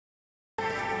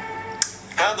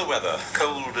Now the weather,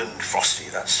 cold and frosty,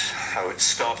 that's how it's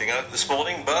starting out this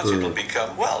morning, but it'll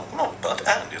become, well, not but,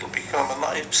 and it'll become a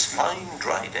nice, fine,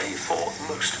 dry day for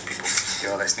most people.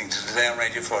 You're listening to Today on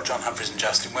Radio 4, John Humphries and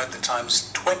Justin Webb. The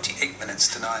time's 28 minutes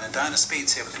to 9, and Diana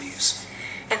Speed's here with the news.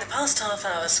 In the past half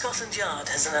hour, Scotland Yard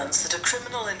has announced that a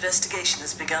criminal investigation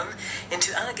has begun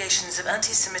into allegations of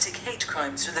anti-Semitic hate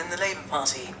crimes within the Labour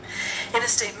Party. In a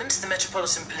statement, the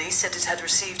Metropolitan Police said it had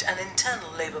received an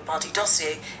internal Labour Party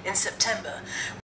dossier in September,